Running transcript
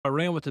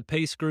ran with the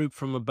pace group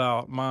from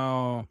about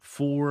mile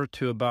 4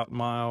 to about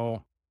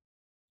mile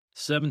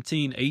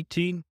 17,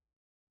 18,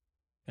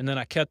 and then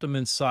I kept them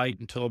in sight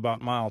until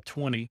about mile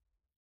 20.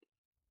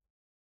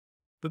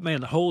 But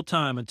man, the whole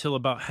time until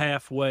about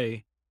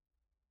halfway,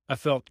 I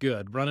felt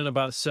good. Running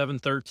about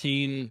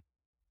 7:13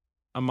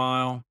 a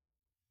mile.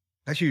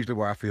 That's usually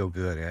where I feel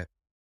good at.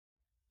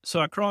 So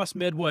I crossed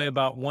midway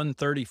about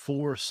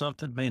 134 or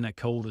something. Man, that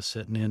cold is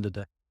setting in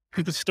today.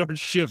 It started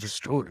shivering.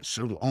 Story is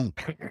so long.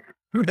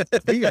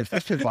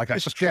 That's just like a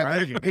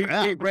stretch. He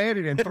ran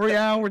it in 3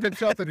 hours and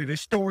something, and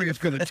his story is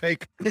going to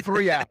take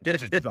 3 hours.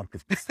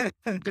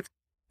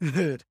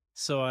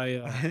 So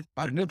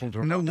My nipples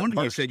are No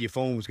wonder you said your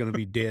phone was going to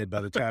be dead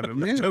by the time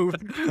it was over.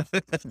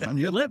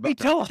 let me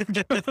talk.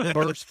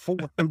 burst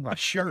forth through my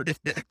shirt.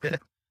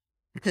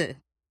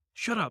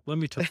 Shut up. Let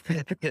me talk.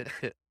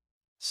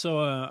 So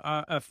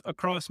I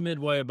crossed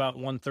midway about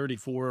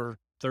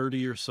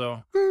 134:30 or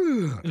so.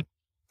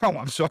 Oh,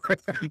 I'm sorry.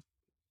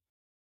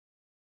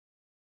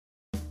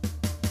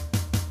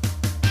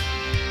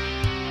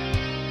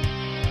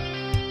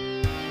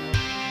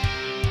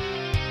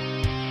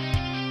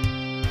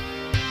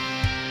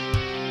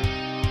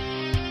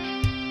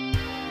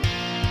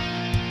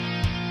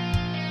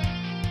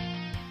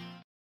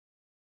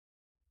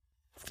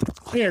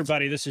 Hey,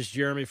 everybody. This is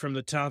Jeremy from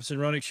the Thompson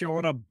Running Show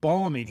on a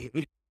balmy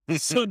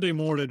Sunday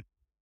morning.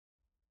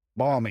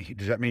 Balmy.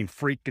 Does that mean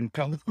freaking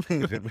cold?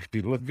 If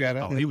you look at it.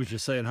 Oh, he was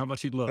just saying how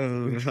much he loved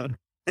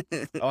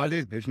it. Oh, it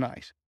is. It's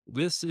nice.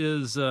 This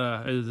is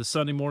the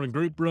Sunday morning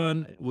group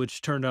run,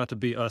 which turned out to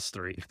be us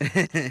three.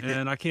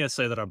 And I can't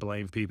say that I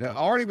blame people. Now,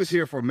 Artie was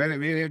here for a minute.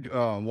 Me and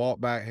him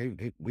walked back.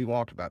 We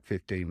walked about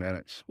 15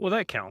 minutes. Well,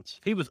 that counts.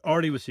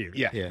 Artie was here.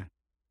 Yeah. Yeah.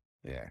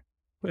 Yeah.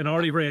 And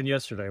Artie ran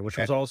yesterday, which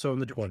was also in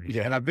the 20s.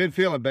 Yeah, and I've been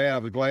feeling bad. I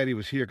was glad he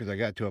was here because I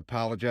got to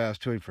apologize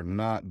to him for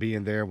not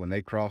being there when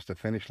they crossed the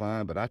finish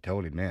line. But I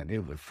told him, man,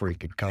 it was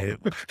freaking cold.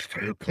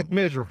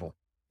 Miserable.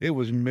 It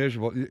was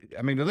miserable.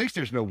 I mean, at least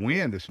there's no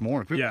wind this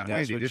morning. If it Yeah, was That's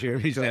windy, what just-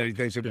 Jeremy said. He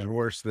thinks it was Yeah.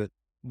 worse that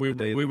We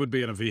They- would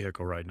be in a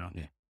vehicle right now.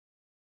 Yeah.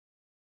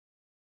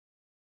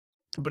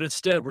 But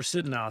instead, we're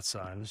sitting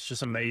outside. It's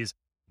just amazing.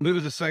 It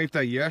was the same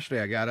thing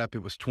yesterday. I got up,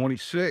 it was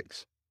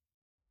 26.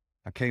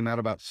 I came out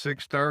about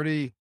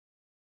 6:30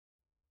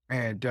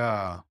 and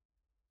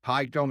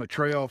hiked on the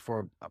trail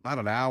for about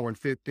an hour and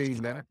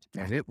 15 minutes.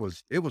 And it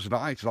was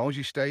nice as long as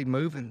you stayed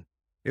moving.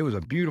 It was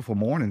a beautiful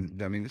morning.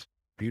 I mean, it's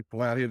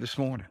beautiful out here this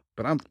morning.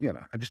 But I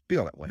just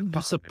feel that way.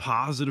 Just a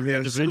positive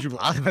individual.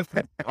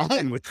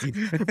 I'm with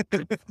you.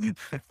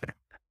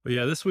 But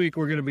yeah, this week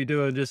we're going to be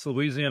doing just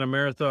Louisiana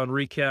Marathon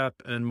recap,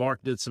 and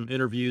Mark did some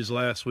interviews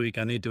last week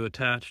I need to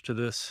attach to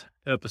this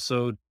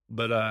episode,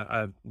 but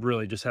I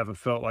really just haven't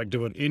felt like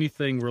doing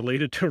anything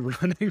related to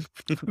running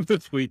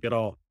this week at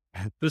all.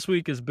 This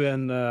week has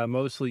been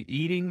mostly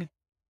eating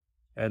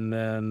and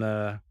then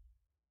a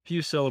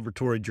few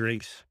celebratory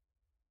drinks.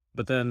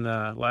 But then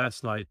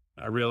last night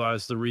I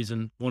realized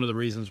one of the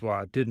reasons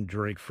why I didn't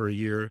drink for a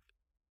year.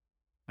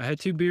 I had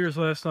 2 beers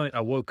last night.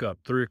 I woke up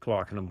 3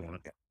 o'clock in the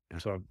morning.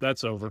 So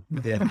that's over.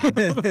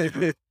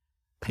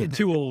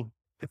 Too old.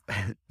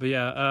 But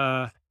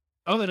yeah,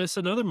 then it's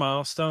another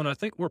milestone. I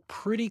think we're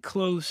pretty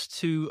close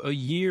to a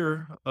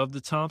year of the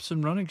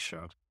Thompson Running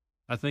Show.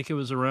 I think it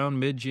was around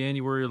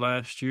mid-January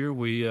last year.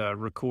 We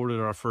recorded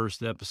our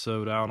first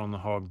episode out on the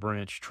Hog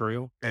Branch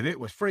Trail. And it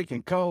was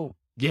freaking cold.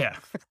 Yeah.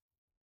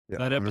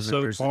 That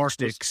episode bar was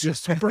sticks.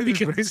 just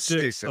breaking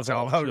sticks. That's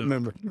all I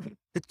remember.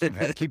 Had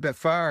to keep that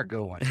fire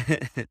going.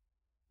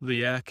 But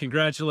yeah,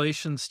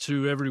 congratulations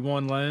to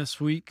everyone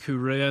last week who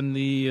ran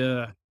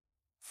the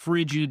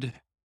frigid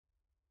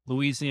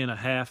Louisiana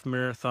half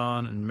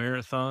marathon and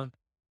marathon.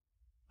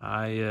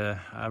 I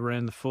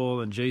ran the full,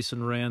 and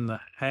Jason ran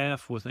the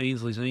half with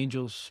Ainsley's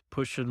Angels,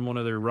 pushing one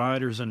of their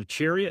riders in a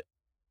chariot,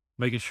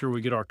 making sure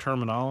we get our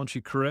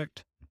terminology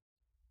correct.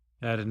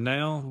 And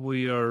now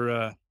we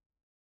are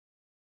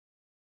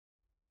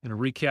going to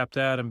recap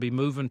that and be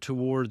moving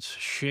towards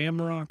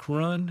Shamrock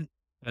Run,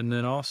 and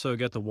then also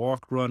got the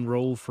walk, run,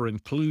 roll for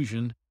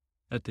inclusion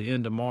at the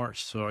end of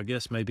March. So I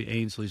guess maybe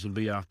Ainsley's will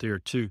be out there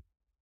too.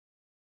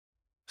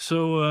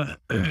 So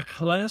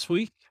last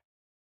week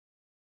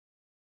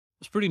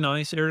was pretty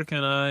nice. Eric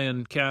and I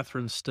and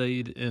Catherine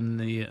stayed in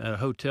the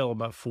hotel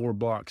about 4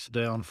 blocks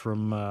down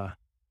from.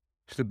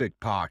 It's the Big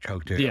Poch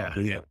Hotel.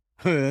 Yeah.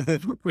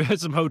 We had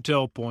some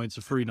hotel points,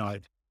 a free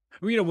night.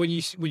 Well, you know, when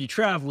you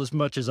travel as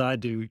much as I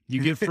do, you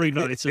get free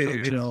nights at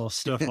hotels,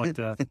 stuff like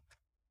that.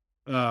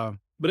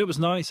 But it was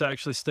nice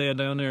actually staying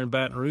down there in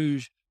Baton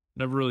Rouge.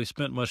 Never really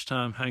spent much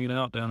time hanging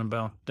out down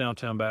in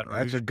downtown Baton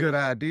Rouge. That's a good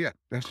idea.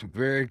 That's a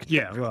very good.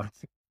 Yeah, well,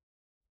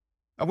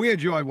 We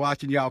enjoyed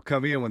watching y'all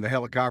come in when the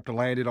helicopter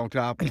landed on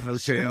top of the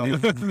hotel.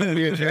 It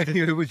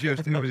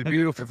was a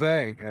beautiful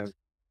thing.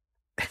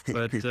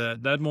 but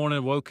that morning I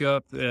woke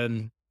up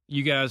and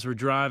you guys were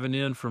driving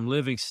in from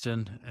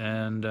Livingston,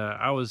 and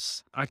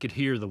I could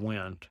hear the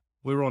wind.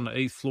 We were on the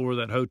 8th floor of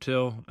that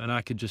hotel, and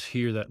I could just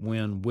hear that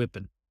wind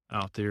whipping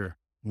out there.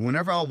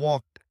 Whenever I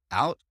walked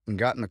out and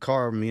got in the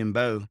car with me and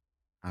Bo,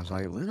 I was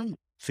like, well, I don't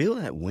feel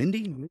that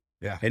windy.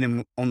 Yeah. And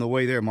then on the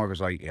way there, Mark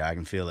was like, "Yeah, I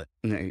can feel it."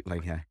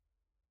 Like, yeah.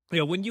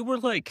 Yeah, when you were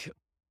like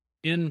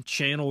in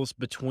channels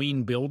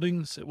between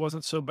buildings, it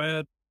wasn't so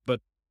bad.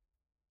 But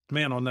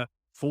man, on that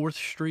 4th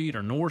Street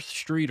or North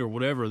Street or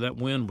whatever, that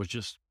wind was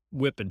just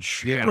whipping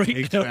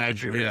straight down.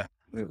 Yeah.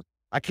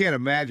 I can't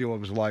imagine what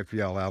it was like for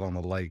y'all out on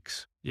the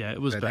lakes. Yeah,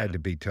 it was That bad. had to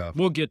be tough.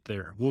 We'll get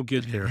there. We'll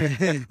get there.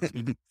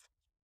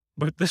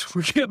 But this,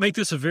 we can't make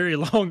this a very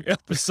long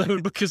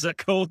episode because that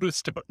cold was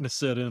starting to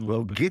set in. a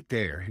Well, little bit. get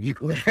there.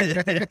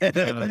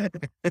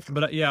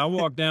 But yeah, I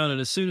walked down, and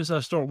as soon as I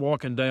start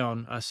walking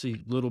down, I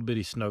see little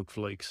bitty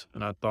snowflakes,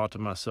 and I thought to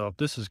myself,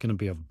 "This is going to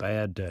be a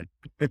bad day.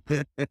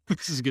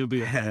 This is going to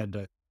be a bad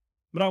day."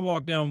 But I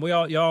walked down. We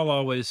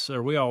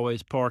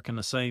always park in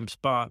the same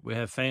spot. We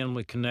have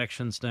family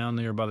connections down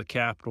there by the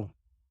Capitol.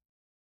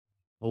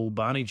 Old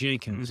Bonnie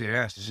Jenkins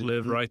Yes.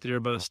 lived right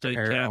there by the state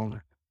capitol.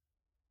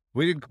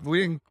 We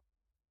didn't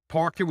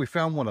park it. We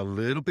found one a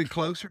little bit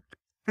closer.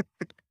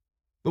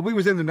 But we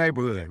was in the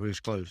neighborhood. We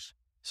was close.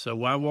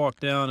 So I walked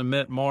down and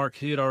met Mark.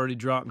 He had already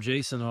dropped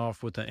Jason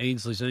off with the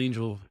Ainsley's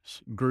Angels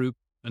group,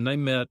 and they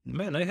met.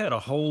 Man, they had a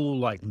whole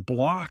like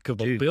block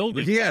of a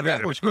building. Yeah,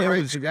 that was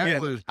crazy. That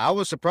was I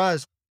was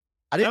surprised.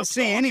 I didn't That's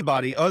see awesome.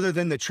 anybody other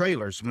than the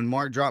trailers when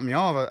Mark dropped me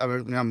off.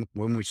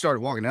 When we started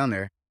walking down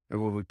there,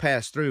 when we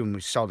passed through and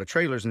we saw the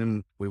trailers, and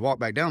then we walked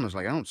back down. I was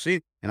like, I don't see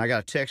it. And I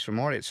got a text from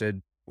Marty that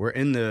said, "We're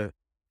in the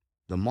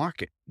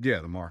market." yeah,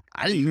 the mark.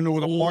 I didn't even know what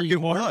the Holy market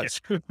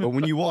was. But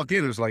when you walked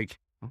in, it was like,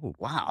 oh,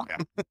 wow.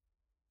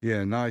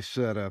 Yeah, nice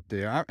setup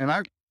there.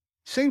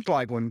 Seems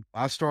like when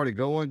I started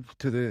going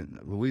to the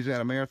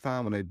Louisiana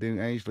Marathon, when they do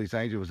Ainsley's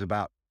Angel, it was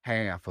about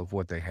half of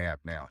what they have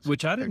now.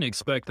 Which I didn't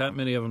expect that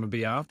many of them to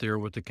be out there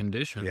with the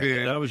conditions.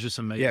 Yeah. That was just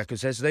amazing. Yeah,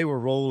 because as they were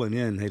rolling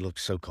in, they looked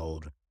so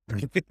cold.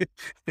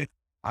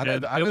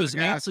 It was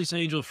Ainsley's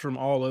Angels from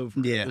all over.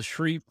 Yeah. The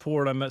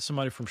Shreveport. I met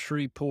somebody from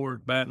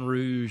Shreveport, Baton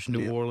Rouge,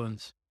 New Yeah.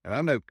 Orleans. And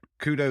I know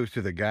kudos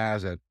to the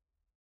guys that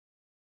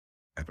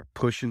are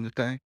pushing the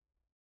thing,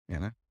 you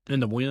know. In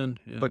the wind.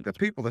 Yeah. But the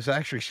people that's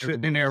actually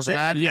sitting in there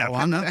riding, yeah,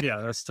 I know. yeah,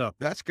 that's tough.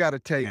 that's got to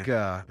take.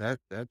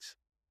 That's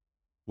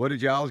what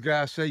did y'all's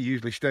guys say?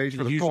 Usually stays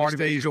for the Usually party.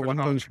 stays for one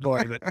home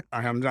party, but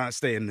I'm not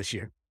staying this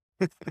year.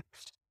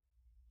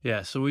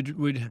 Yeah, so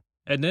we'd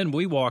and then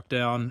we walked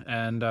down,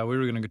 and we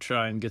were going to go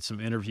try and get some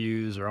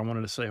interviews, or I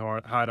wanted to say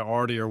hi to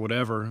Artie or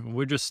whatever.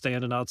 We're just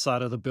standing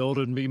outside of the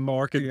building, me,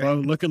 Mark, and Bo,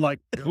 looking like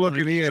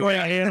Looking in. toy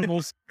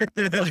animals,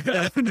 like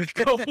having the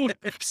cold,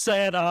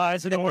 sad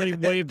eyes, and Artie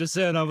waved us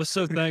in. I was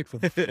so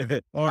thankful.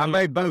 I Artie,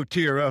 made Bo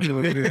tear up a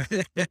little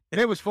bit.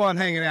 It was fun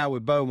hanging out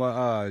with Bo.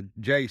 My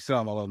Jay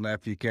Sum, my little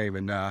nephew, came,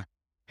 and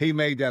he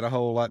made that a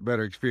whole lot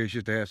better experience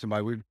just to have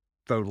somebody. We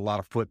throwed a lot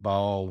of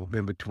football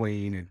in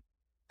between, and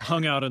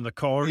hung out in the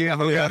car. they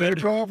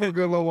talked for a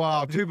good little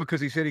while too,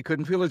 because he said he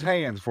couldn't feel his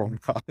hands for him.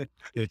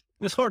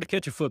 It's hard to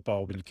catch a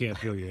football when you can't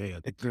feel your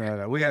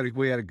hand. We had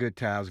a good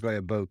time. I was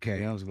glad Bo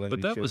came. I was glad. But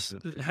he that showed was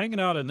up. hanging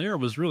out in there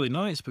was really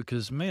nice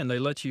because, man, they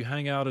let you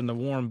hang out in the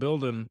warm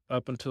building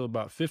up until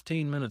about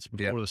 15 minutes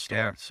before the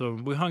start. So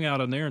we hung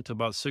out in there until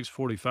about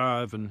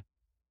 6:45, and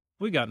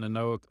we gotten to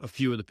know a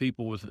few of the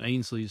people with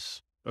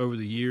Ainsley's over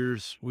the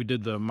years. We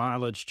did the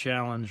mileage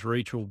challenge.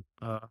 Rachel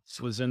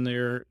was in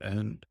there,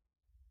 and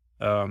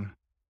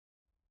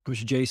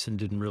which Jason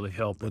didn't really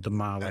help with the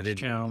mileage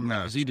challenge. No,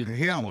 because he didn't.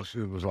 He almost,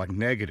 it was like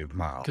negative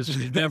miles. Because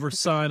he'd never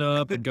sign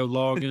up and go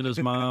log in his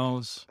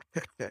miles.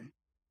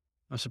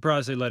 I'm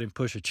surprised they let him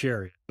push a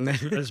chariot,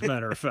 as a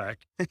matter of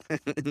fact.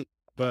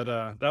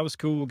 But that was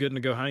cool getting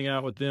to go hang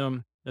out with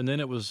them. And then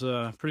it was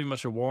pretty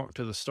much a walk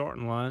to the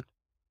starting line.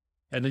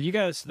 And then you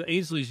guys, the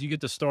Ainsleys, you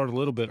get to start a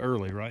little bit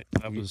early, right?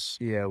 That was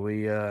Yeah,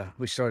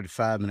 we started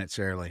 5 minutes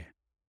early,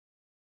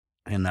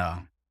 and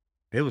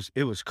it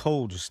was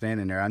cold just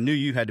standing there. I knew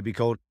you had to be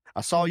cold. I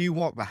saw you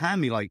walk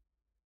behind me like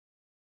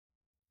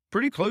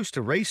pretty close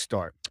to race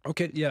start.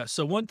 okay. Yeah.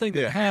 So one thing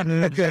that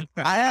happened,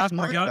 I I asked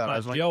Mark forgot about it. I my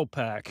was like, gel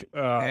pack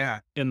Yeah.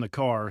 in the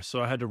car,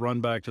 so I had to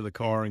run back to the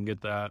car and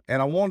get that.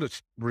 And I wanted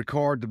to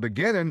record the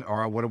beginning,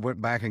 or I would have went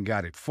back and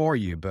got it for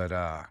you, but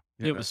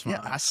It was fine.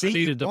 yeah, I see you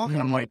needed to walking.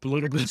 I'm warm like, up a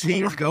little bit.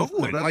 he was Well,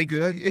 going. that's Like,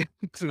 good.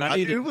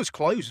 it was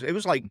close. It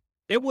was like,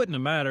 It wouldn't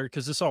have mattered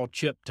because it's all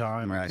chip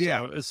time. Right. So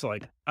Yeah. it's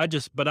like I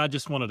just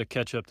wanted to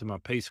catch up to my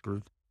pace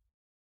group.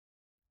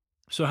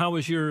 So how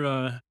was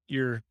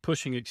your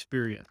pushing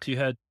experience? You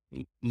had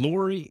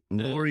Lori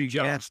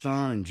Josh. Gaston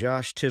and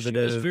Josh She was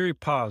Thibodeau. very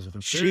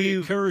positive. She Very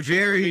encouraging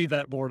to very- me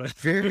that morning.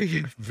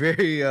 very,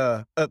 very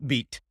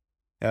upbeat.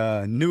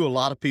 Knew a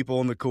lot of people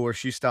on the course.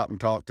 She stopped and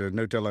talked to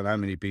no telling how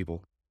many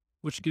people.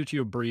 Which gives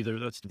you a breather.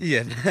 That's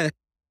Yeah.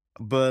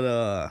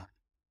 But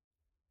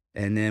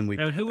and then we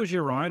and who was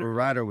your our rider?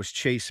 rider was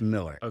Chase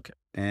Miller. Okay.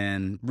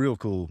 And real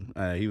cool.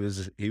 He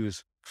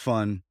was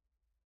fun.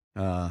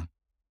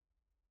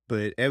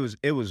 But it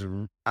was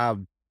I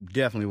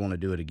definitely want to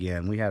do it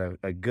again. We had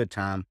a good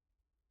time.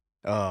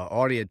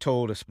 Artie had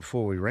told us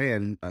before we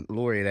ran,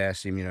 Lori had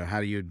asked him,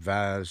 how do you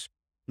advise,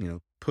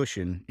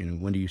 pushing,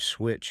 when do you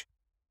switch?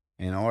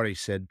 And Artie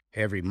said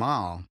every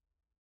mile.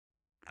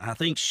 I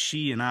think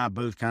she and I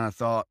both kind of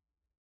thought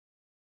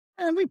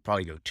And we'd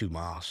probably go 2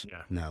 miles.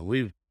 Yeah. No,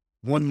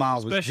 1 mile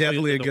was Especially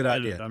definitely a into good the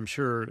wind, idea. I'm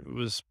sure it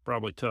was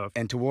probably tough.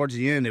 And towards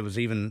the end, it was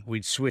even,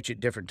 we'd switch at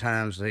different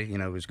times. They,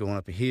 it was going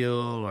up a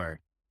hill or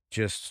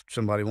just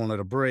somebody wanted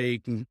a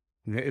break. And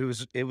it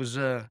was,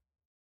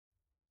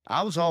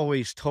 I was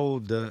always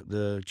told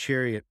the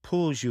chariot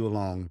pulls you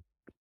along.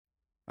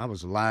 I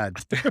was lied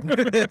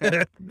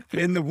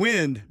in the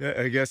wind.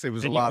 I guess it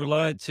was And a you lot were of,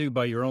 lied to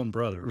by your own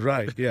brother.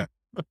 right. Yeah.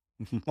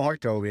 Mark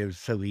told me it was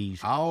so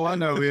easy. All I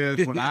know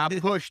is when I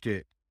pushed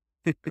it,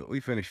 we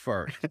finished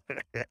first.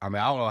 I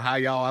mean, I don't know how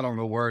y'all, I don't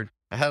know where.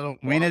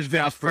 It's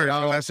down first.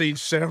 I've seen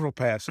several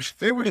passes.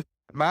 It was,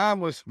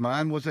 mine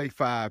was a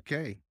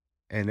 5K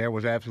and there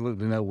was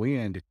absolutely no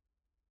wind.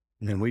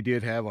 And we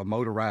did have a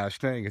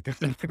motorized thing at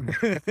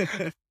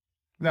the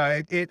No,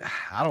 I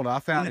don't know. I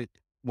found it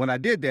when I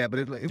did that, but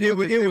it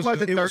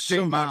wasn't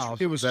 13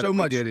 miles. It was that so we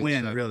much did it,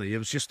 wind, so- really. It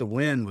was just the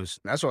wind was.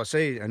 That's what I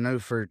say. I know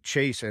for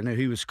Chase, I know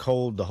he was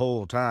cold the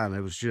whole time. It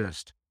was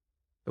just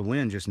the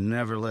wind just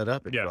never let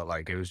up. It Yeah. felt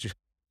like it was just.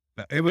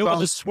 It was It was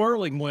all- a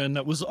swirling wind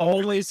that was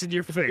always in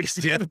your face.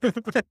 Yeah.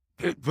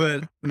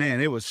 But man,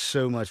 it was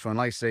so much fun.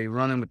 Like I say,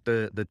 running with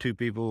the 2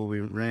 people we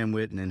ran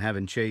with, and then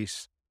having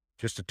Chase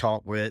just to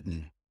talk with,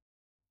 and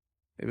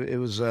it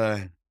was.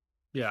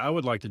 Yeah, I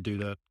would like to do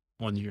that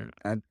one year.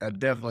 I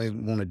definitely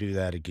want to do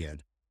that again.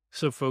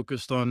 So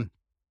focused on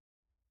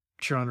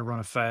trying to run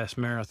a fast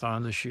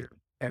marathon this year.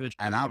 And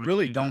I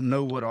really don't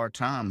know what our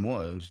time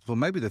was. Well,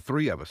 maybe the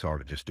 3 of us ought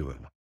to just do it.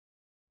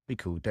 Be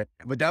cool with that.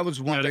 But that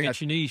was one Gotta thing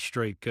get your knees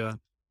straight.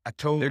 I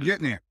told. They're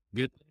getting there.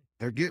 Get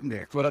They're getting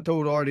there. What I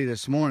told Artie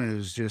this morning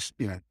was just,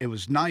 it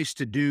was nice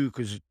to do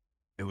because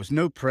there was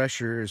no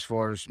pressure as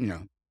far as,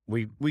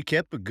 we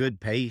kept a good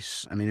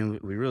pace. I mean,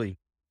 we really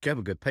kept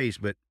a good pace,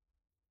 but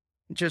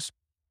just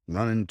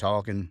running,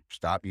 talking,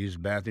 stop, use the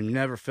bathroom. You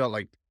never felt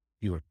like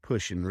you were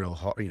pushing real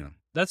hard,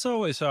 That's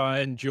always how I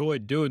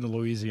enjoyed doing the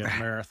Louisiana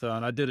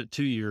Marathon. I did it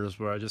 2 years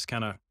where I just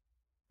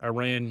I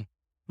ran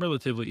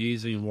relatively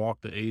easy and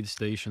walked the aid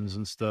stations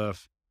and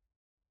stuff.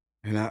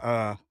 And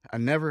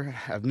I've never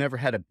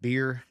had a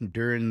beer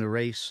during the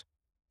race,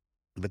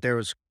 but there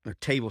was a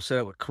table set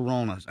up with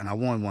Coronas, and I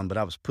wanted one, but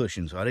I was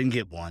pushing, so I didn't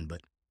get one,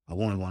 but I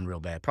wanted one real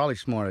bad. Probably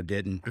smart I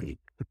didn't,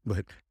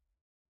 but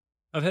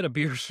I've had a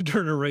beer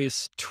during a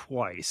race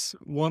twice.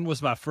 One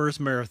was my first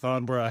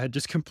marathon where I had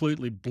just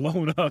completely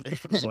blown up. I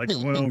was like,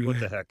 well, what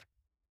the heck?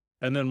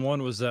 And then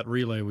one was that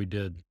relay we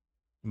did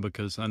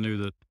because I knew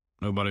that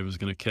nobody was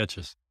going to catch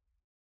us.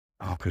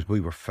 Oh, because we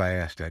were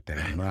fast that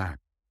day. My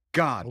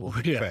God, we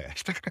were Yeah.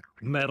 fast.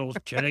 Metals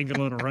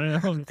jangling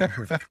around.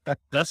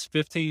 That's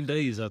 15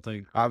 days, I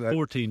think.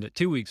 14,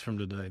 2 weeks from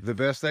today. The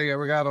best thing I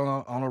ever got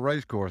on a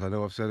race course, I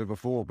know I've said it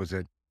before, was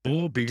that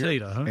Bull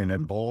potato, huh? and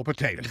that boiled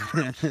potato.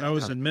 I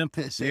was in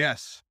Memphis.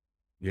 Yes.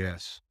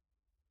 Yes.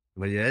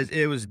 But yeah,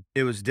 it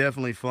was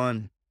definitely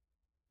fun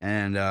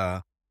and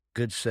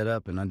good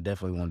setup, and I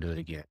definitely want to do it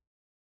again.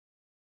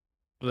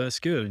 Well, that's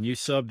good. And you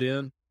subbed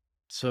in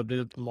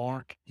to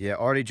Mark. Yeah,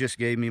 Artie just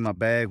gave me my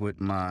bag with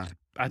my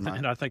I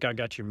think I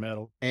got your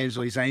medal.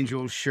 Angeles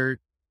Angels shirt,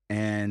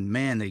 and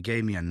man, they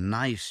gave me a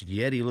nice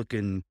Yeti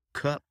looking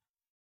cup.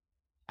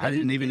 I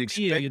didn't even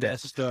expect that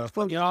stuff.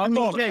 Well, Yeah, I I'm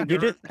mean, all yeah,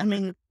 did it? I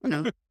mean,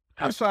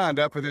 I signed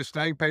up for this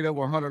thing, paid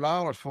over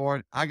 $100 for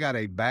it. I got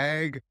a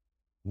bag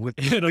with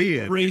the in a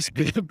bid. race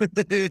bib.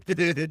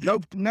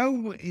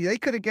 No, they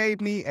could have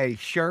gave me a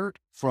shirt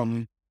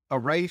from a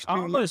race. I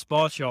almost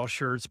bought y'all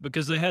shirts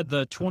because they had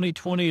the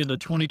 2020 and the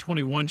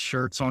 2021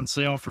 shirts on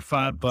sale for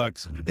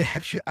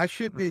 $5. I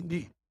should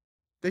be.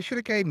 They should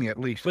have gave me at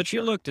least. But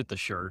you looked at the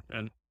shirt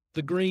and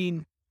the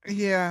green.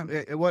 Yeah,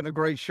 it wasn't a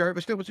great shirt,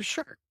 but still was a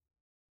shirt.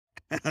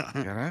 You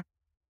know?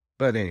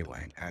 But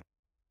anyway,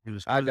 It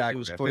was, I it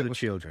was digress. for It the was-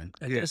 children.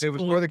 At yes, this it was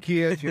point- for the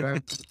kids. You know.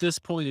 At this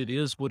point, it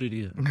is what it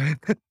is.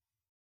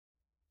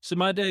 So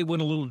my day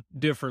went a little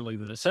differently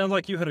than it. Sounds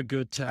like you had a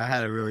good time. I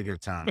had a really good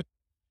time.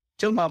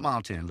 Till about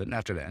mile 10, but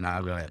after that, I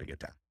really had a good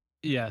time.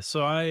 Yeah,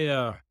 so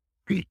I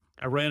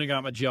ran and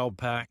got my gel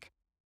pack,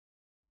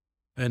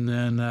 and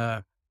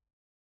then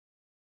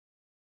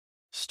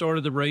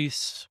started the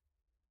race.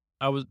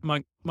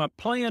 My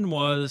plan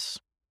was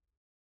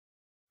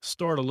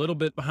start a little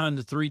bit behind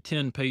the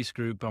 310 pace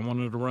group. I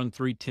wanted to run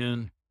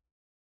 310,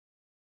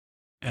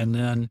 and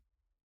then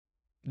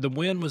the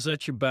wind was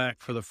at your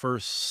back for the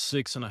first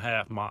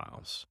 6.5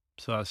 miles.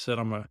 So I said,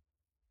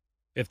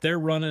 if they're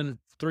running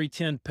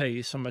 310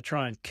 pace, I'm gonna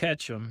try and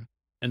catch them.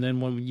 And then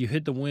when you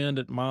hit the wind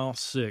at mile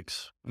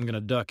 6, I'm going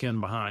to duck in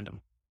behind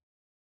them.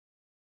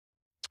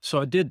 So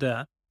I did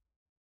that,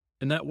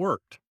 and that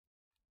worked.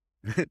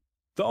 The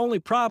only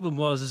problem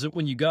was that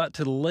when you got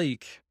to the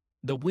lake,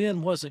 the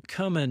wind wasn't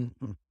coming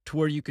to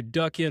where you could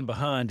duck in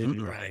behind it.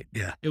 Right.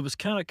 Yeah. It was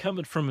kind of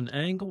coming from an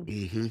angle.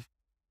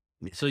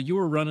 Mm-hmm. So you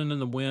were running in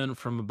the wind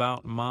from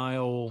about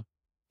mile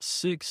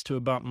 6 to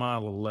about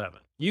mile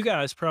 11. You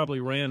guys probably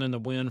ran in the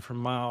wind from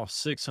mile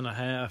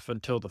 6.5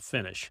 until the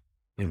finish.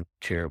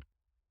 Terrible.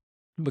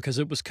 Because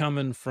it was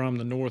coming from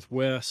the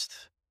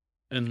northwest,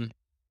 and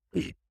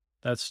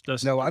That's No,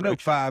 the I know direction.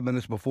 5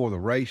 minutes before the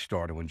race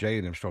started, when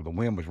J&M started, the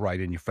wind was right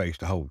in your face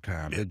the whole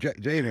time.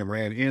 J&M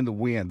ran in the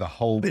wind the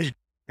whole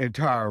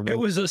entire It way.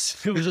 was a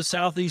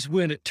southeast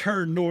wind. It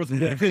turned north.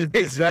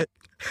 Exactly.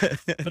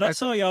 But I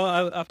saw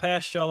y'all. I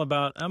passed y'all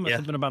about. I must Yeah.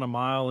 have been about a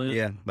mile in.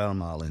 Yeah, about a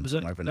mile in. Was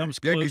that, right from that there. was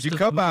Yeah, close because you to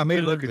come by me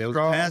the- looking It was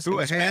strong. past, Who it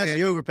was had past it?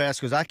 the overpass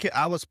because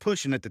I was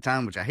pushing at the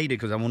time, which I hated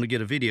because I wanted to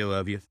get a video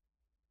of you.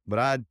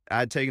 But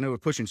I'd taken over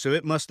pushing. So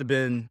it must have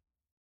been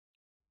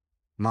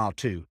mile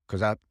 2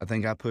 because I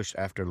think I pushed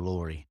after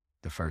Lori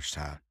the first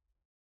time.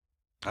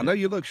 I know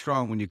you look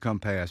strong when you come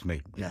past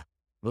me.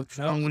 Look That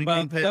strong was, when you about,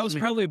 came past that was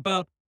me. probably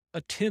about a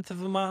 1/10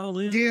 of a mile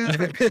in. Yeah.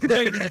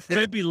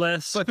 maybe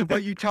less. But the way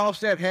you tossed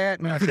that hat,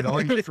 and I said, oh,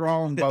 he's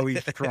strong, Bo,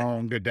 he's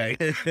strong today.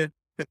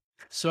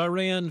 So I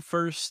ran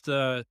first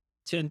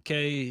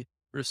 10K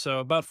or so.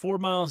 About 4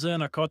 miles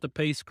in, I caught the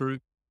pace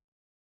group.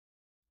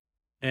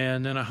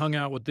 And then I hung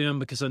out with them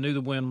because I knew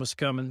the wind was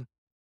coming,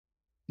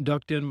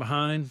 ducked in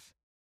behind.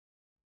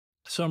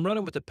 So I'm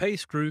running with the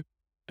pace group,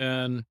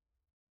 and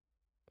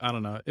I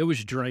don't know, it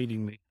was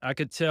draining me. I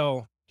could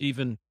tell,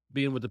 even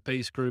being with the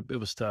pace group, it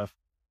was tough.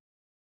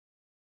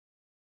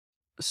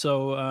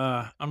 So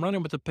I'm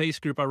running with the pace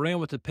group. I ran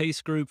with the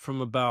pace group from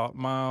about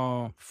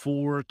mile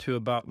 4 to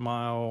about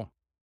mile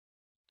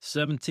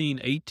 17,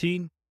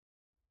 18.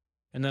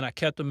 And then I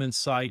kept them in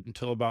sight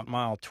until about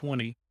mile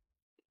 20.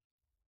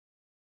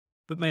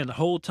 But man, the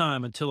whole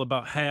time until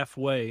about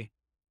halfway,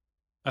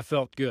 I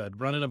felt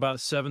good. Running about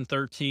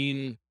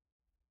 7:13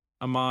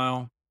 a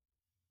mile.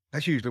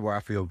 That's usually where I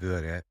feel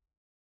good at.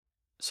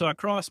 So I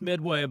crossed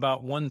midway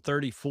about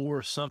 1:34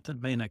 or something.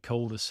 Man, that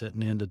cold is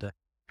setting in today.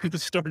 It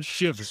started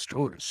shivering.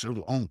 Story is so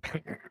long.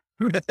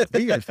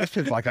 This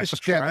is like a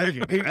stretch.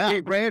 He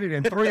ran it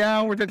in 3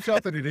 hours and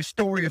something, and his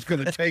story is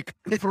going to take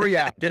 3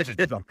 hours. This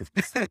is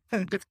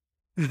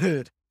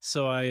something.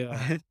 So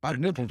I, My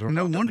nipples are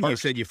No wonder you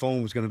burst. said your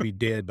phone was going to be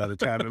dead by the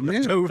time it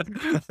was over.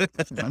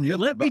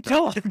 let me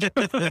talk.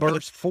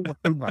 burst forth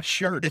through my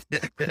shirt.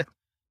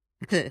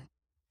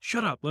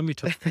 Shut up. Let me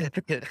talk.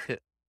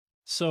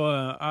 So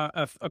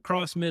I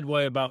crossed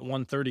midway about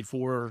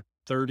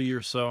 1:34:30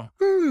 or so.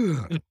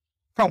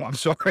 Oh, I'm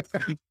sorry.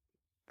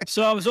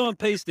 So I was on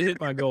pace to hit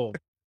my goal.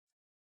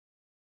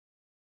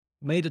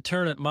 Made a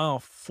turn at mile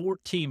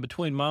 14,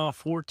 between mile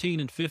 14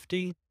 and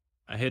 15.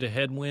 I hit a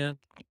headwind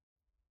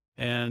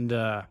and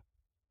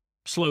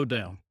slowed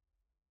down.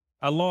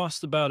 I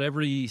lost about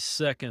every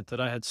second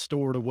that I had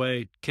stored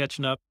away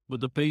catching up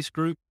with the pace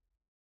group.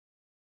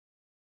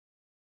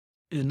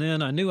 And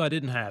then I knew I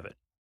didn't have it.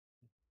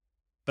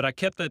 But I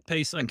kept that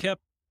pace. I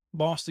kept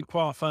Boston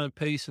qualifying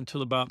pace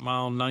until about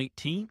mile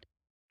 19.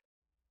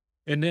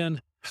 And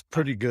then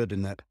Pretty good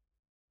in that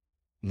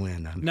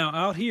win. now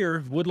out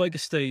here, Wood Lake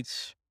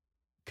Estates,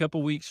 a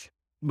couple weeks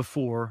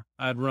before,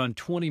 I'd run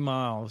 20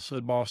 miles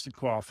at Boston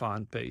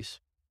qualifying pace.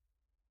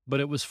 But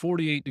it was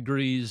 48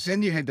 degrees,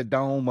 Then you had the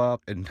dome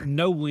up and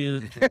no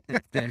wind.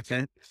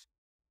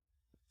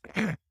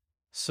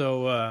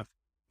 So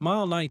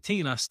mile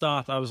 19, I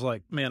stopped. I was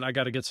like, man, I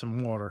got to get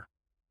some water.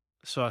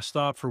 So I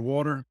stopped for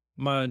water.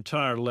 My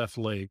entire left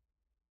leg.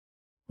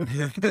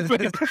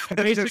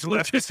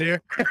 Basically, just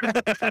here.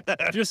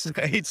 Just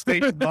 8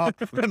 stations off.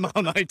 Mile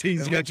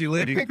 19's got you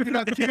lit. picked it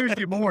up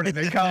Tuesday morning.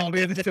 They called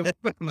in to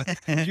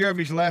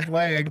Jeremy's left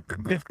leg.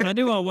 I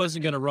knew I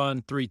wasn't going to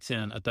run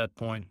 3:10 at that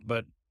point,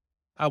 but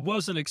I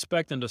wasn't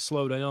expecting to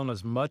slow down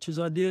as much as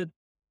I did.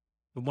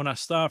 But when I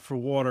stopped for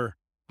water,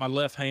 my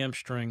left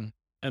hamstring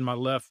and my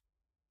left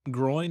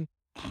groin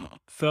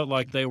felt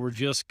like they were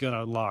just going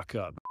to lock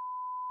up.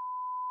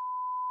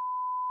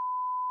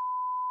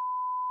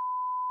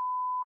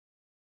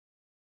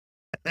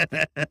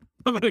 I'm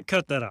going to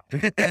cut that out.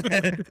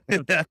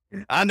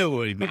 I know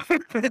what he meant.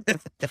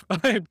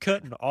 I am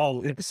cutting all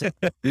of this.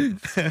 I'm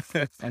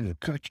gonna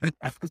cut you.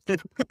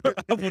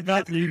 I will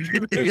not leave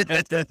you.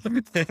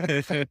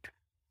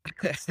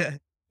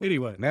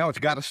 Anyway, Now it's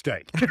got to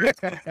stay.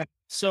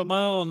 so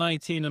mile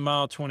 19 and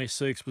mile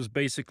 26 was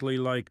basically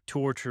like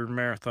tortured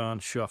marathon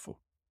shuffle.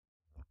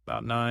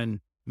 About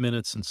 9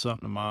 minutes and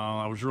something a mile.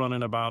 I was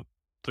running about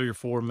 3 or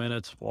 4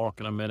 minutes,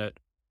 walking a minute,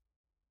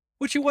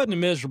 which it wasn't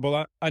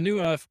miserable. I knew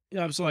I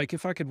was like,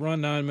 if I could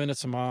run 9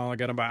 minutes a mile, I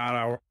got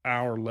about an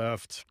hour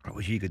left. I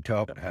wish you could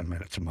talk 9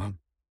 minutes a month.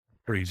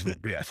 Freezing to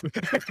death.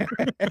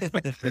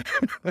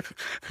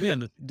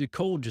 Man, the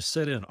cold just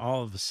set in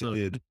all of a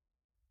sudden.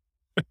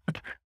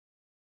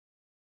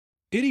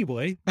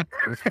 Anyway,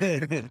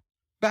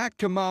 Back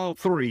to mile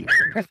 3.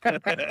 I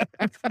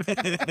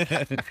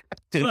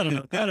don't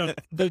know.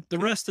 The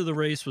rest of the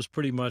race was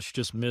pretty much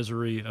just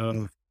misery.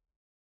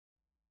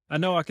 I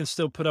know I can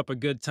still put up a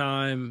good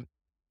time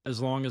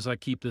as long as I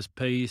keep this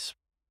pace,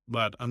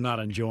 but I'm not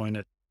enjoying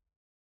it.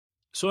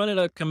 So I ended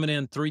up coming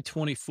in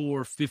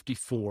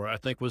 3:24:54, I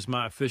think was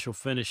my official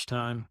finish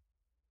time.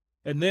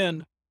 And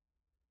then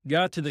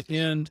got to the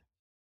end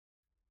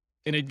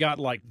and it got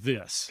like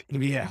this.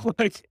 Yeah.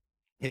 Like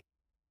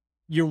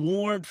you're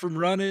warm from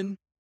running,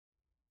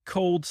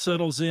 cold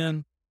settles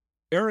in.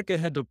 Erica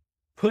had to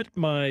put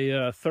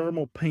my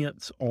thermal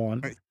pants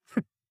on.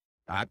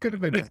 I could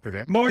have been after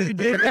that. Mark and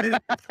Jason,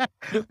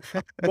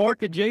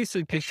 Mark and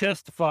Jason can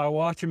testify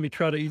watching me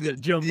try to eat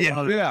that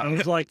jambalaya. Yeah. I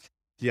was like,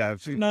 Yeah,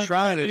 Not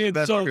trying it. being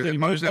That's salty, because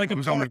most of like it a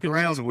was on the Parkinson's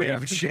ground and we bear.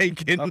 were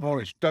shaking I'm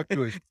only stuck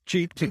to his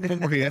cheek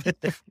forehead.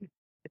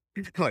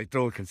 like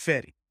throwing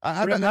confetti.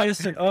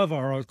 reminiscent of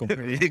our Uncle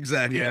Bear.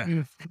 Exactly.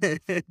 Yeah.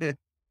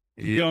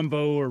 Yeah.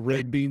 Gumbo or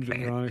red beans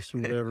and rice or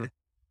whatever.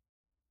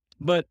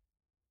 But,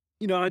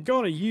 you know, I'd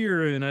gone a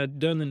year and I'd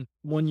done the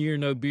 1 year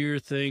no beer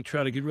thing,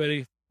 try to get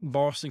ready,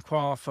 Boston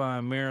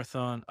qualifying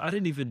marathon. I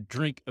didn't even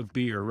drink a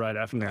beer right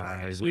after that.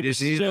 Nice. It We was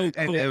just so And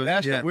cool.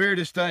 that's Yeah. the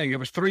weirdest thing. It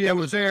was 3 of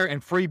us there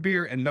and free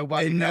beer and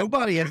nobody. And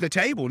nobody at the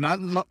table, not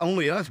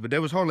only us, but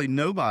there was hardly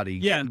nobody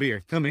Yeah. getting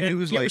beer. I mean, it And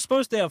was you were like,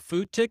 supposed to have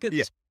food tickets.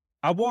 Yeah.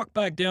 I walked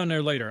back down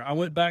there later. I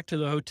went back to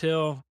the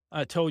hotel.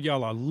 I told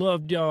y'all I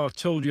loved y'all. I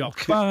told y'all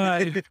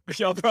bye.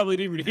 Y'all probably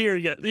didn't even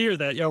hear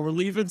that. Y'all were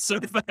leaving so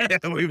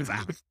fast. we was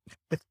out.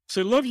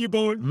 So love you,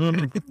 boy.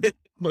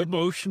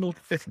 Emotional.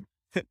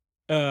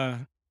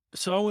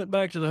 So I went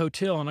back to the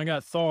hotel and I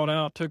got thawed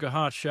out, took a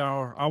hot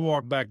shower. I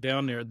walked back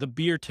down there. The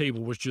beer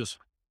table was just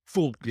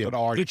full. Yeah.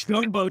 The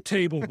jumbo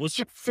table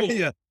was full.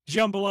 Yeah.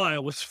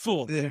 Jambalaya was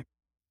full. Yeah.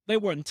 They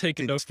weren't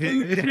taking no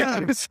food.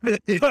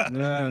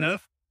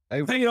 Enough.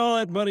 Paying all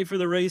that money for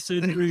the race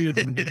injury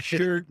and the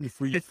shirt and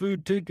for your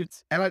food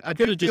tickets. And I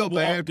Could've did just feel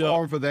bad walked for up.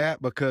 them for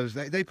that because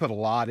they put a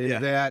lot into Yeah.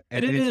 that.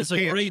 And it you is a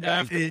can't great say-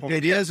 after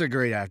It is a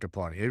great after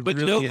party. It But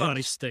really nobody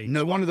is. stayed.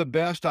 No, One of the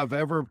best I've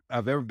ever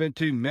been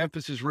to.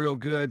 Memphis is real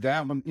good.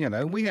 That one, you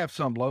know, we have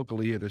some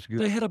locally here that's good.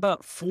 They had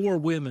about 4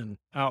 women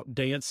out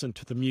dancing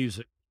to the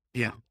music.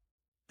 Yeah.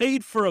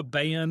 Paid for a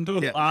band, a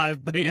Yeah.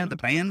 live band. Yeah, the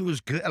band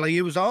was good. Like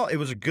it was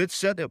a good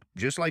setup,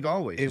 just like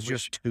always. It It's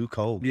was- just too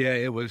cold. Yeah,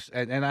 it was,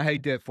 and I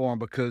hate that for him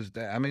because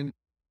I mean,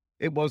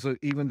 it was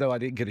even though I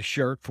didn't get a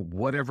shirt for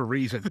whatever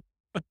reason,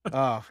 And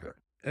I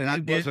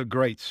it was did, a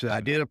great set.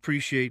 I did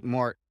appreciate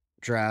Mark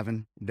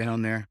driving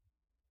down there,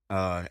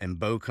 and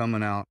Bo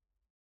coming out.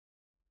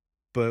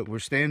 But we're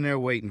standing there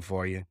waiting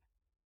for you,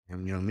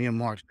 and you know, me and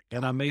Mark.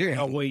 And I made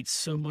y'all wait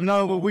so much.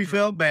 No, but we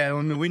felt bad.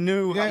 I mean, we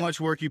knew Yeah. how much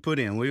work you put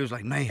in. We was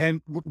like, man.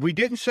 And we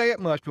didn't say it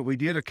much, but we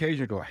did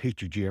occasionally go, "I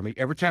hate you, Jeremy."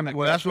 Every time that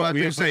Well, that's what I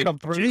we was gonna say. come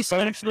through. Jason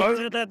actually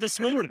said that this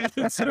morning.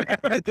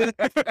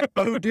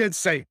 Bo did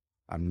say,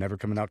 I'm never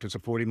coming out to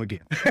support him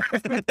again.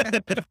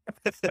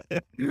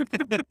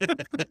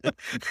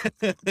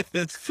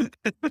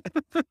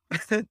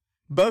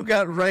 Bo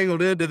got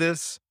wrangled into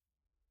this.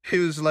 He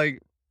was like,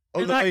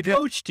 on And the I way down.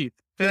 coached you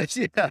Yeah.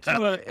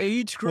 to an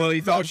age group. Well,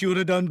 he thought you would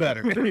have done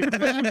better.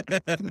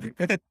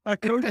 I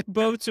coached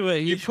both to a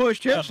You age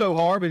pushed him so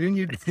hard, but then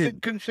you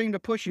couldn't seem to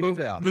push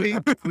yourself.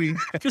 we,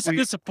 Just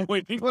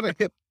disappointing. What a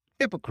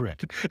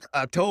hypocrite!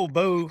 I told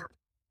Bo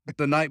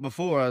the night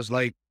before, I was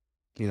like,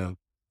 you know,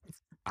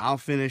 I'll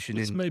finish and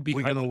This then may be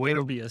we're gonna wait.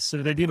 obvious.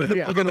 So they didn't.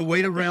 We're gonna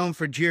wait around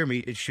for Jeremy.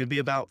 It should be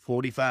about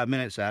 45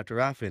 minutes after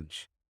I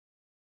finish.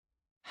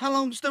 How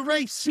long's the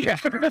race? Yeah.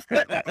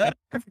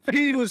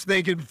 He was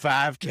thinking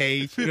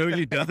 5K. You know,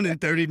 you're done in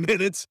 30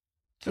 minutes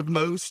at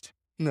most.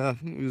 No,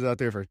 he was out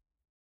there for.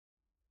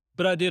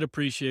 But I did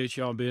appreciate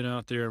y'all being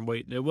out there and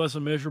waiting. It was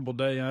a miserable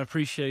day. I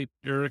appreciate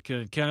Erica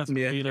and Catherine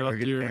Yeah, being out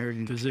Erica- there Erica-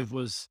 because it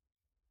was.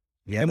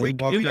 Yeah, And we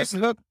walked up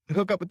didn't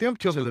hook up with them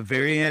till to the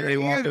very end. They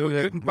walked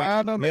over. couldn't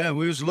find them. Yeah,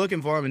 we was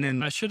looking for him, and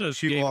then I should have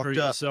She gave her walked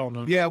your up. cell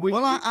number. Yeah,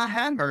 well, I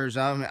had hers.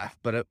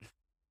 But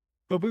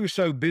but we were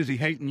so busy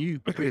hating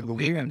you. I didn't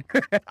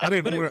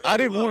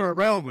want her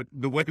around with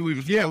the way we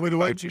was. Yeah, with the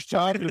way she's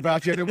talking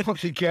about you, I didn't want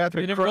to see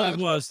Catherine And it cry.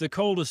 really was. The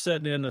cold is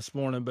setting in this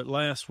morning, but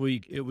last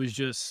week it was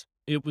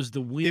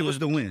the wind. It was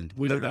the wind.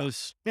 With No doubt.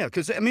 those, Yeah,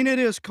 because I mean it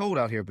is cold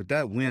out here, but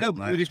that wind. No,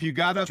 like, but if you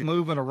got us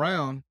moving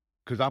around,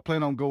 because I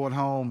plan on going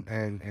home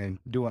and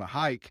doing a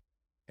hike,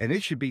 and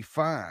it should be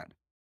fine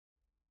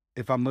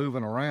if I'm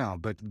moving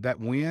around. But that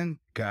wind,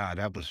 God,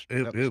 that was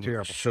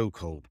terrible. so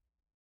cold.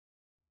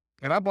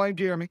 And I blame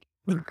Jeremy.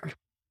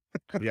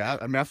 Yeah,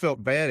 I mean, I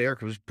felt bad.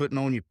 Erica was putting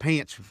on your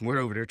pants. We're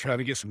over there trying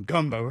to get some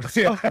gumbo.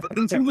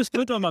 I was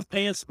putting on my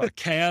pants. My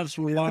calves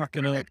were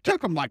locking up. It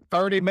took him like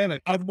 30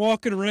 minutes. I'm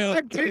walking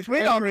around.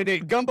 We already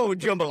did gumbo and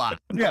jambalaya.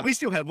 Yeah. We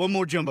still had one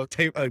more gumbo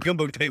table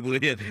to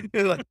hit. It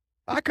was like,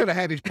 I could have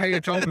had his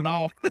pants on and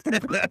off.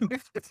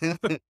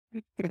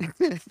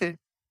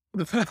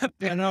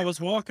 And I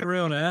was walking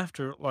around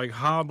after, like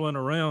hobbling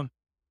around,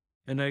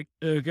 and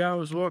the guy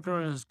was walking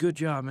around and says, "Good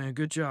job, man.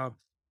 Good job."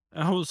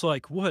 I was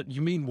like, "What?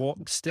 You mean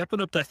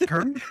stepping up that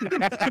curb?"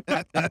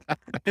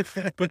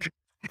 But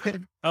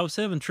I was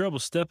having trouble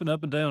stepping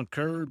up and down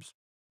curbs.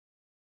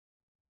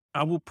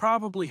 I will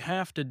probably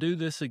have to do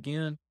this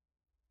again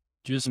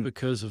just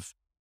because of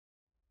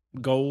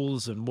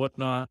goals and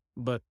whatnot.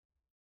 But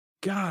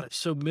God, it's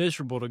so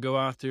miserable to go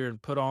out there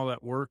and put all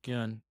that work in,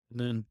 and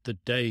then the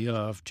day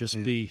of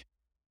just be.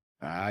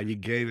 you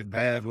gave it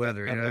bad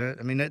weather. You know?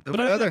 I mean, the But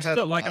weather I'm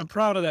still, like, I'm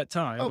proud of that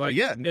time. Oh, like,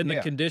 yeah, and the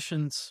yeah.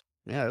 conditions.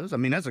 yeah, it was. I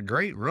mean, that's a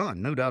great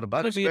run, no doubt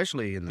about it. I mean,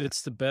 Especially in the.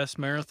 It's the best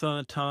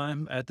marathon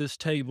time at this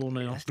table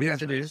now.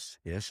 Yes, it is.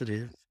 Yes, it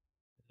is.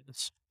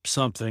 It's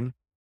something.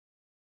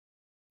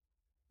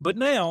 But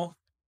now,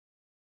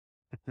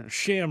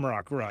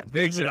 Shamrock Run.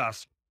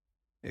 Exactly.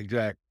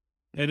 Exactly.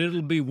 And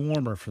it'll be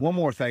warmer for One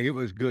more thing. It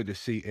was good to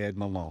see Ed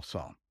Malone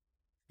song.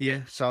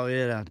 Yeah, saw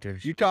Ed out there.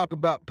 You talk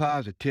about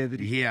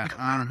positivity. Yeah.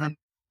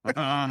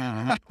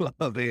 I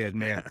love Ed,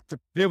 man.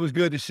 It was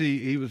good to see.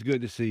 He was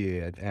good to see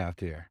Ed out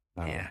there.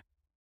 Yeah.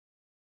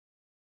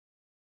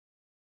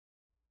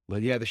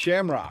 But yeah, the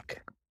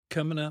Shamrock.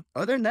 coming up.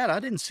 Other than that, I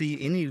didn't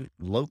see any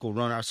local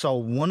runner. I saw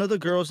one of the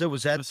girls that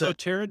was at So the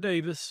Tara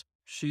Davis,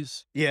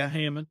 she's yeah,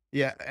 Hammond.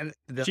 yeah, and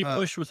the, She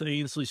pushed with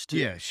Ainsley's too.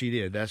 yeah, she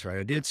did. That's right.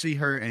 I did see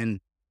her and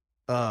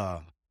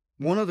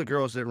one of the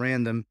girls that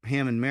ran the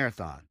Hammond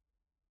Marathon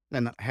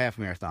and the half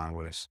marathon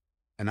with us,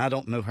 and I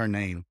don't know her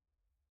name,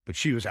 but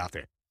she was out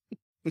there.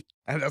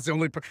 And that's the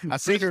only I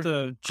see her.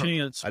 The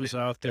Chance was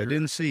out I there.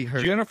 didn't see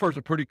her. Jennifer's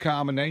a pretty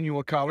common name. You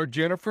will call her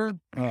Jennifer.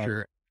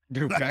 Sure.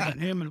 Okay.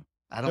 Hammond.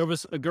 I There don't.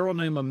 was a girl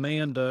named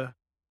Amanda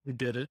who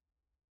did it.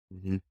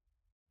 Mhm.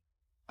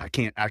 I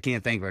can't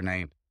think of her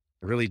name.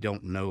 I really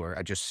don't know her.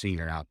 I just seen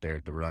her out there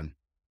at the run.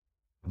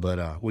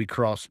 But we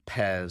crossed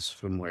paths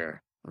from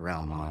where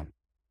around line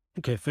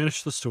Okay,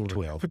 finish the story.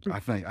 12. I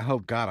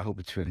hope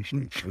it's finished.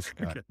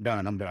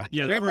 Done. I'm done.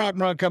 Yeah, Shamrock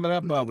Run coming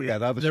up. We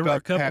got other there were a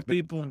stuff couple happening.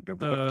 people.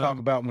 We'll talk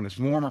about when it's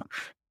warmer.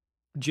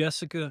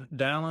 Jessica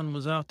Dallin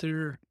was out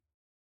there.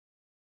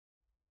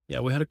 Yeah,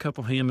 we had a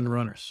couple Hammond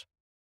runners.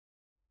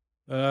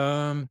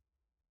 But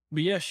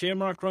yeah,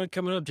 Shamrock Run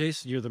coming up.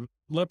 Jason, you're the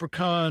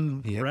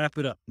leprechaun. Yep. Wrap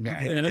it up.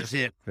 And That's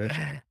it.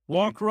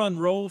 Walk, run,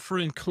 roll for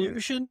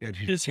inclusion.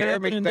 It's Jeremy,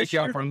 happening thank this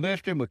y'all year. for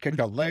listening. We'll catch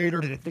y'all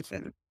later.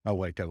 Oh,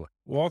 wait.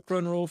 Walk,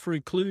 run, roll for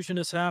inclusion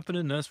is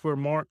happening. That's where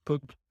Mark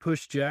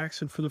pushed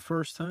Jackson for the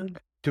first time.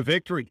 To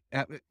victory.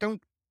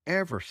 Don't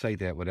ever say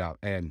that without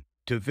and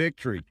to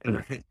victory.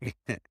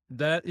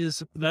 That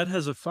has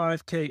a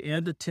 5K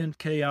and a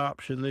 10K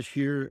option this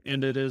year,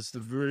 and it is the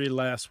very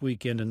last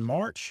weekend in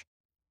March.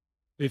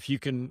 If you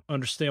can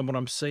understand what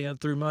I'm saying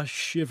through my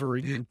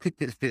shivering.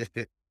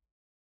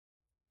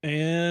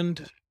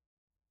 And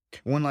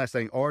One last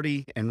thing,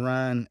 Artie and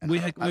Ryan.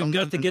 we've I don't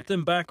got to know- get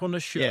them back on the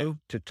show. yeah,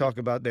 to talk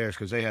about theirs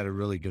because they had a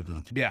really good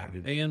one. Yeah.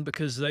 And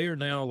because they are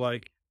now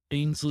like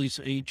Ainsley's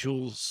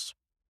Angels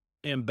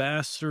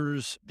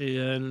ambassadors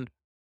and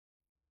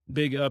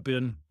big up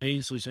in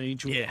Ainsley's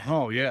Angels. Yeah.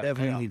 Oh, yeah.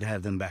 Definitely need to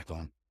have them back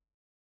on.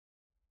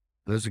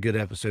 That was a good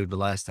episode the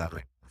last time.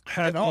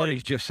 And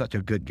Artie's just such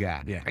a good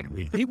guy. Yeah.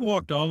 He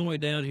walked all the way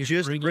down here.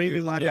 Just bringing bringing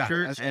you- my Yeah.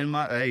 shirts and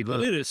my, hey,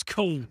 look. It is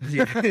cold.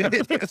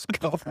 Let's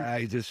go.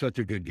 He's just such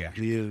a good guy.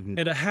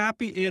 And a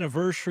happy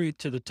anniversary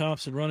to the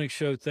Thompson Running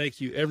Show. Thank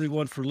you,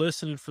 everyone, for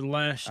listening for the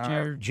last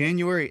year.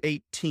 January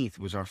 18th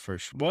was our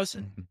first. Was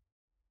it?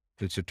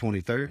 It's the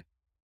 23rd.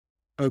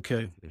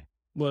 Okay.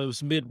 Well, it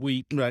was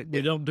midweek. Right.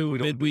 We don't do We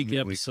don't do midweek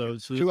midweek.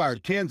 episodes. So To our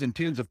tens and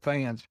tens of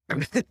fans.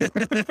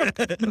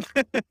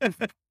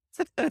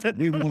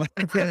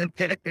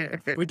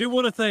 we do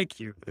want to thank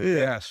you.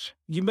 Yes.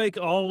 You make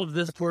all of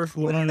this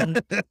worthwhile,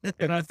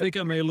 and I think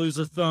I may lose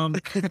a thumb.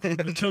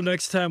 Until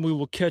next time, we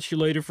will catch you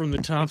later from the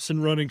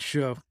Thompson Running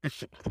Show.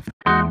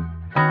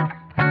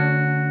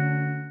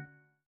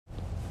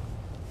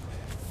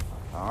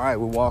 All right,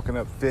 we're walking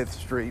up 5th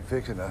Street,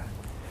 fixing to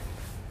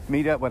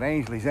meet up with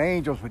Ainsley's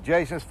Angels with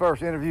Jason's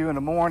first interview in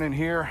the morning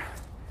here.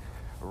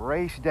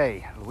 Race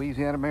day,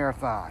 Louisiana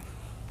Marathon.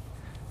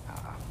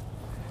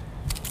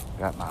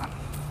 Got my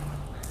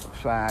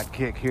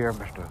sidekick here,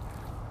 Mr.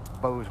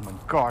 Bozeman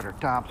Carter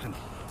Thompson.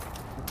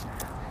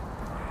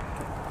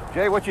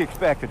 Jay, what you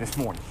expected this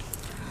morning?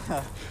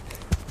 I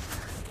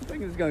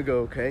think it's gonna go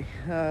okay.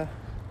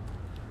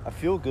 I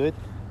feel good.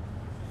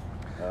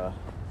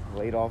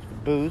 Laid off the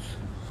booze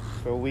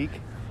for a week.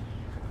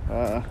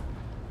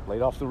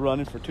 Laid off the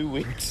running for 2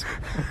 weeks.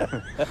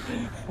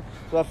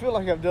 So I feel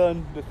like I've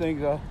done the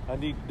things I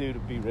need to do to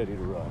be ready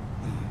to run.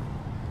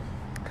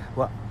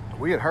 Well,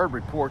 we had heard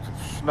reports of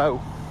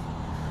snow.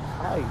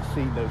 I ain't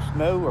seen no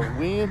snow or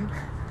wind.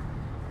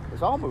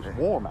 It's almost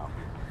warm out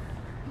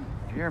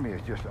here. Jeremy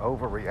is just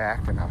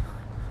overreacting. I'm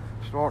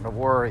starting to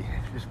worry.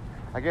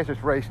 I guess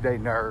it's race day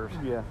nerves.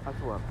 Yeah, that's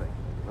what I'm thinking.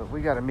 But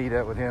we got to meet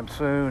up with him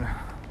soon.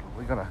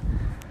 We're gonna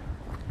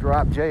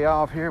drop Jay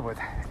off here with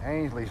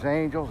Ainsley's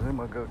Angels, and then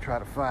we'll go try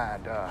to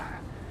find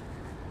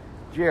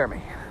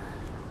Jeremy.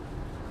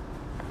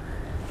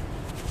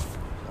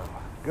 So,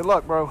 good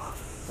luck, bro.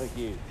 Thank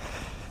you.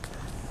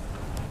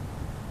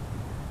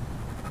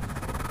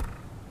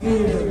 All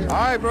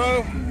right,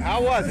 bro.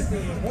 How was it?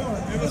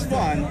 It was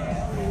fun.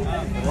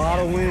 A lot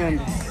of wind.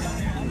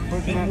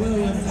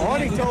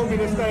 Artie told me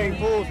this thing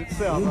pulls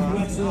itself.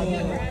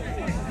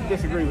 I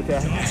disagree with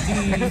that.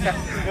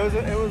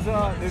 it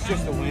was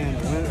just the wind.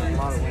 A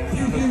lot of wind.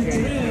 He's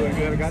doing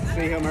good. I got to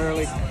see him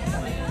early.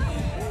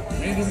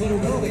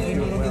 Doing well. It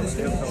was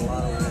a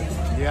lot of wind.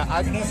 Yeah,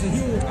 I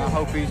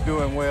hope he's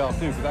doing well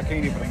too, because I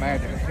can't even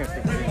imagine it's 10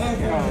 degrees.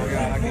 Oh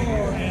God, I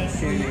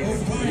can't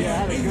even. Yeah, I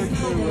had a good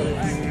crew with it.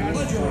 Man. It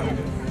was fun.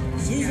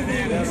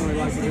 Definitely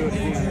like to do it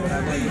again, but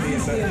I'd like to be in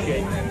better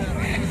shape.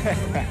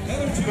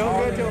 Felt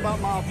good till about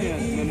mile 10,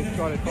 and then it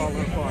started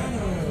falling apart.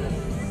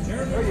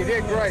 Well, you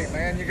did great,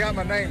 man. You got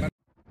my name.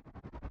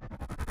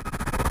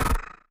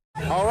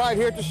 right,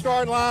 here at the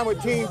starting line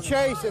with Team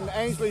Chase and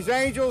Ainsley's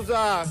Angels.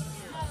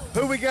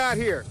 Who we got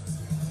here?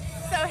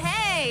 So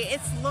hey,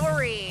 it's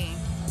Lori.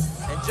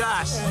 And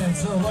Josh.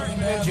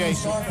 And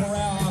Jason.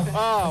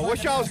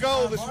 What's y'all's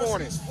goal this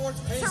morning?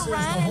 To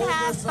run and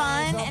have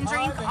fun and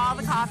drink all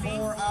the coffee.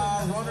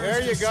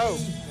 There you go.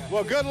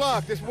 Well, good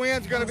luck. This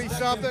wind's going to be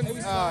something.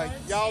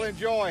 Y'all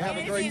enjoy. Have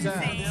a great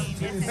time. It's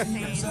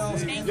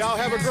insane. Y'all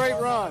have a great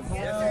run.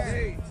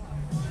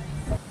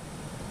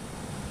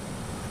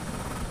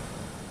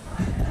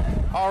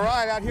 All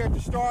right, out here at the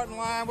starting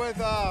line with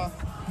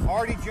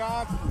Artie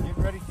Johnson,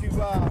 getting ready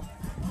to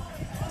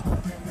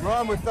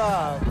run with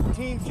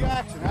Team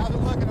Jackson. How's it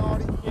looking,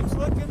 Artie? It's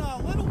looking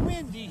a little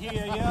windy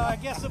here, yeah. I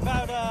guess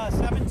about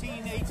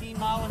 17, 18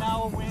 mile an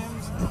hour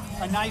winds,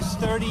 a nice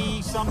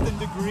 30-something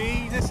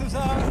degree. This is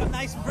a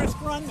nice brisk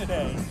run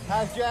today.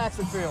 How's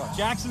Jackson feeling?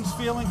 Jackson's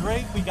feeling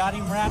great. We got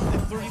him wrapped in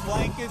 3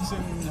 blankets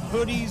and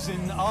hoodies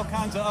and all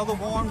kinds of other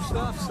warm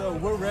stuff, so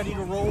we're ready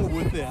to roll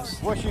with this.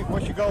 What's your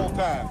goal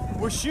time?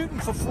 We're shooting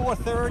for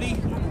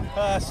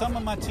 4:30. Some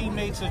of my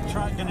teammates are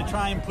going to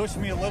try and push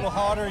me a little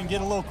harder and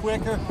get a little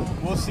quicker.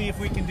 We'll see if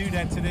we can do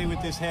that today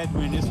with this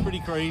headwind. It's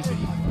pretty crazy.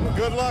 Well,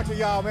 good luck to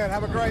y'all, man.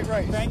 Have a great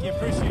race. Thank you.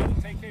 Appreciate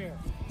it. Take care.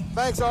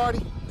 Thanks,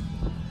 Artie.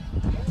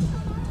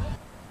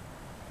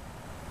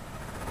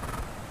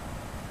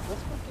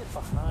 Let's go get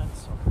behind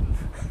something.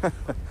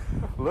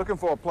 Looking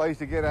for a place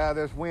to get out of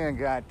this wind.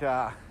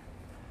 Got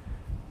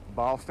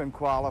Boston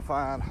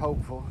qualifying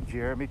hopeful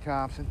Jeremy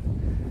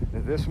Thompson.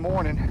 This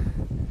morning,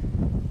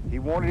 he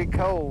wanted it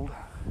cold.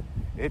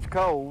 It's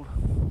cold.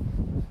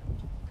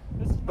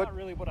 This is not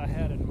really what I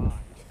had in mind.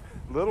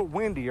 A little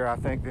windier, I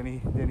think, than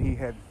he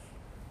had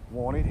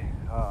wanted.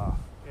 Yeah,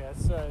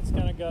 it's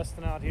kind of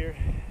gusting out here.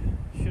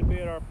 Should be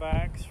at our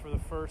backs for the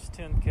first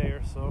 10K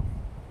or so.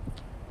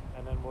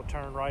 And then we'll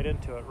turn right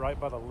into it, right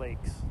by the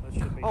lakes. That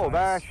should be nice.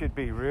 That should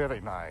be really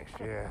nice,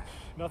 yes.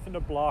 Nothing to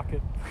block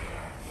it.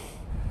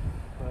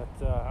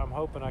 But I'm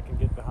hoping I can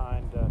get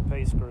behind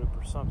Pace Group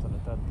or something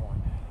at that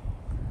point.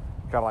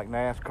 Kind of like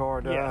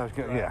NASCAR does?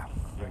 Yeah, right. Yeah.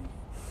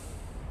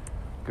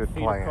 Good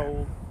Feet are plan.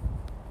 cold.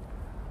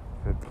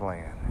 Good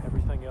plan.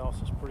 Everything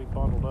else is pretty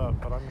bundled up,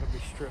 but I'm going to be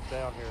stripped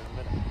down here in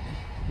a minute.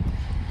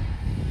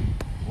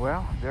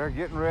 Well, they're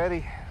getting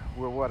ready.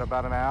 We're, what,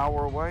 about an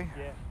hour away?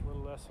 Yeah, a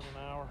little less than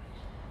an hour.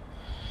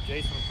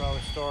 Jason will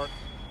probably start,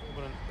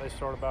 they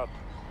start about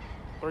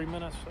 3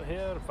 minutes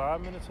ahead or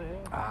 5 minutes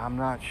ahead. I'm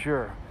not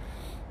sure.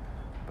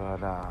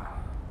 But,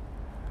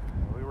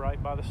 We're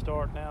right by the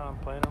start now. I'm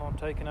planning on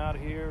taking out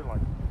of here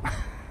like,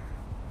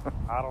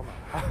 I don't know.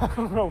 I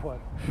don't know what.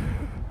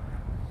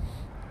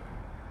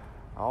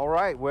 all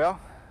right, well,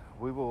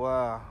 we will,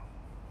 I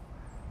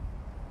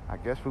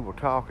guess we will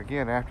talk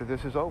again after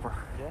this is over.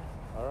 Yeah,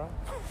 all right.